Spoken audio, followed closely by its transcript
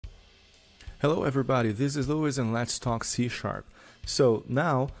Hello everybody, this is Louis and let's talk C Sharp. So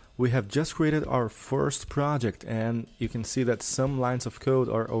now we have just created our first project and you can see that some lines of code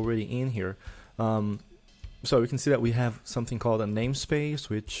are already in here. So you can see that we have something called a namespace,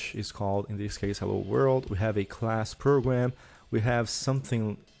 which is called, in this case, hello world. We have a class program. We have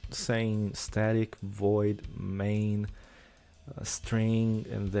something saying static void main string,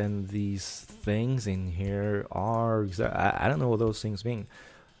 and then these things in here are, I don't know what those things mean,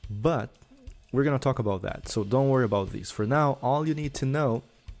 but we're going to talk about that. So don't worry about these. For now, all you need to know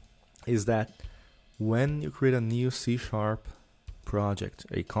is that when you create a new C# project,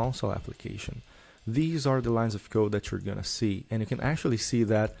 a console application, these are the lines of code that you're going to see. And you can actually see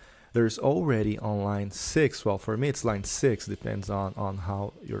that there's already on line 6. Well, for me, it's line 6. Depends on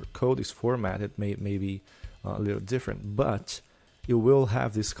how your code is formatted. May be a little different. But you will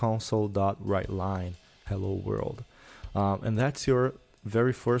have this console.writeLine, hello world. And that's your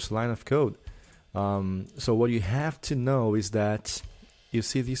very first line of code. So what you have to know is that you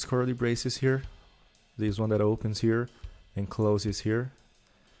see these curly braces here, this one that opens here and closes here.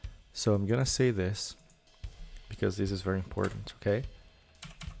 So I'm gonna say this because this is very important, okay?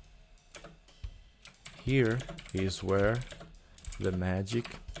 Here is where the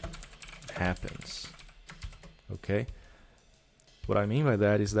magic happens, okay? What I mean by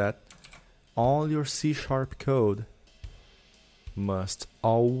that is that all your C# code must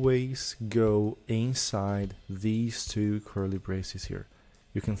always go inside these two curly braces here.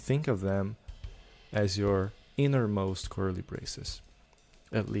 You can think of them as your innermost curly braces,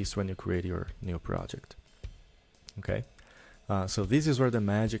 at least when you create your new project. Okay, so this is where the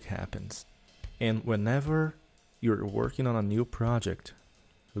magic happens. And whenever you're working on a new project,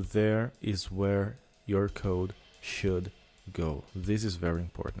 there is where your code should go. This is very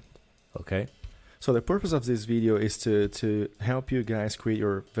important, okay? So the purpose of this video is to help you guys create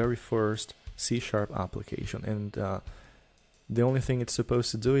your very first C# application. And the only thing it's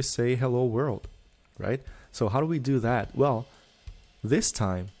supposed to do is say hello world, right? So how do we do that? Well, this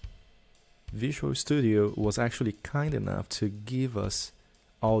time Visual Studio was actually kind enough to give us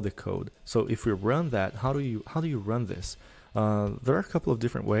all the code. So if we run that, how do you run this? There are a couple of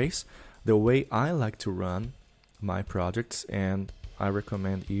different ways. The way I like to run my projects, and I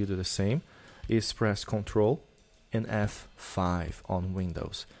recommend you do the same, is press Ctrl and F5 on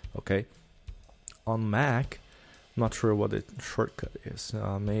Windows. Okay, on Mac, not sure what the shortcut is.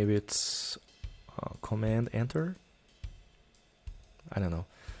 Maybe it's Command Enter. I don't know.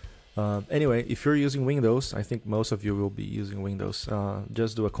 Anyway, if you're using Windows, I think most of you will be using Windows.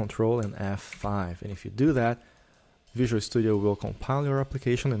 Just do a Ctrl and F5, and if you do that, Visual Studio will compile your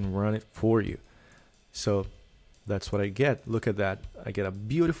application and run it for you. So that's what I get. Look at that. I get a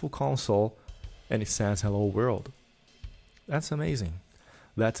beautiful console and it says hello world. That's amazing.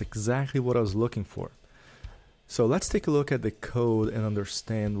 That's exactly what I was looking for. So let's take a look at the code and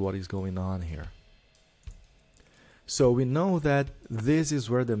understand what is going on here. So we know that this is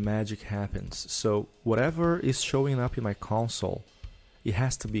where the magic happens. So whatever is showing up in my console, it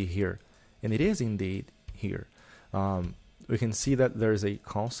has to be here. And it is indeed here. We can see that there's a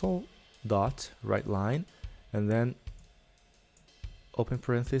console.writeLine and then open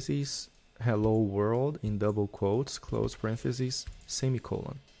parentheses, hello world in double quotes, close parentheses,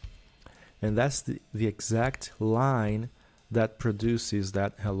 semicolon. And that's the exact line that produces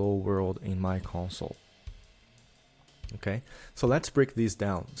that hello world in my console. Okay, so let's break these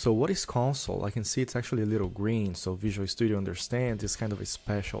down. So what is console? I can see it's actually a little green, so Visual Studio understands it's kind of a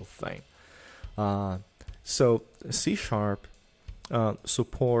special thing. So C#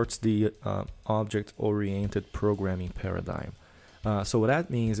 supports the object-oriented programming paradigm. So what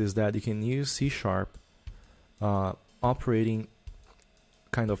that means is that you can use C# operating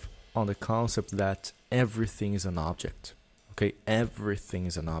kind of on the concept that everything is an object. Okay, everything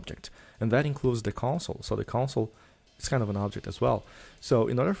is an object. And that includes the console. So the console is kind of an object as well. So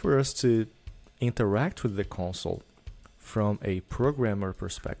in order for us to interact with the console from a programmer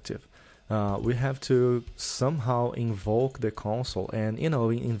perspective, we have to somehow invoke the console. And, you know,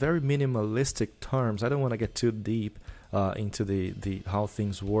 in very minimalistic terms, I don't want to get too deep into the how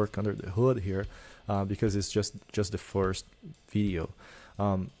things work under the hood here, because it's just the first video.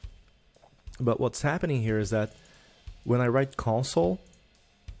 But what's happening here is that when I write console,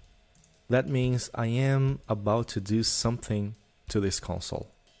 that means I am about to do something to this console.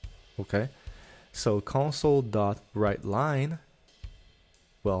 Okay, so console.writeLine,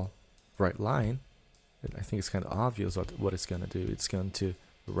 well, WriteLine, I think it's kind of obvious what it's going to do. It's going to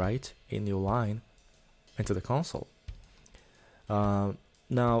write a new line into the console.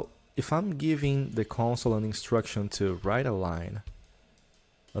 Now, if I'm giving the console an instruction to write a line,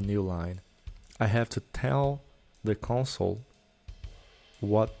 a new line, I have to tell the console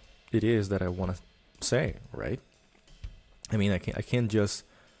what it is that I want to say, right? I mean, I can't just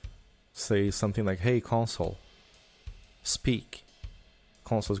say something like, hey, console, speak.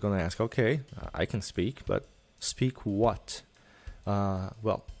 Console is going to ask, okay, I can speak, but speak what?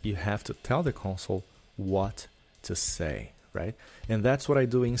 Well, you have to tell the console what to say, right? And that's what I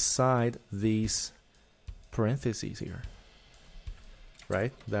do inside these parentheses here,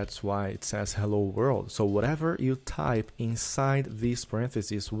 right? That's why it says hello world. So whatever you type inside these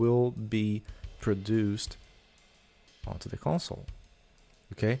parentheses will be produced onto the console.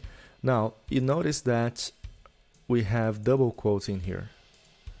 Okay, now you notice that we have double quotes in here.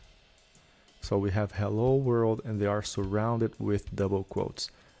 So we have hello world and they are surrounded with double quotes.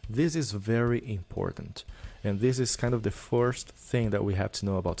 This is very important, and this is kind of the first thing that we have to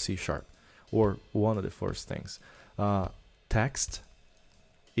know about C#, or one of the first things. Text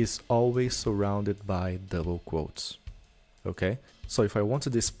is always surrounded by double quotes. Okay, so if I want to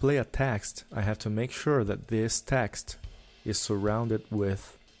display a text, I have to make sure that this text is surrounded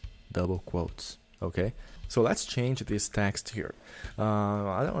with double quotes. Okay, so let's change this text here.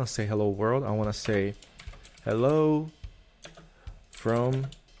 I don't want to say hello world, I want to say hello from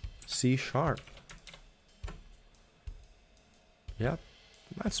C#. Yep,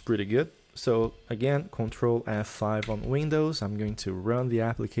 that's pretty good. So again, Control F5 on Windows, I'm going to run the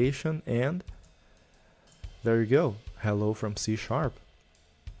application, and there you go, hello from C#.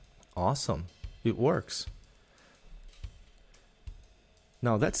 Awesome, it works.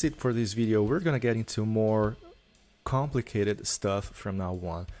 Now that's it for this video. We're gonna get into more complicated stuff from now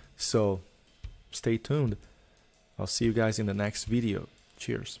on, so stay tuned. I'll see you guys in the next video.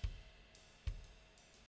 Cheers.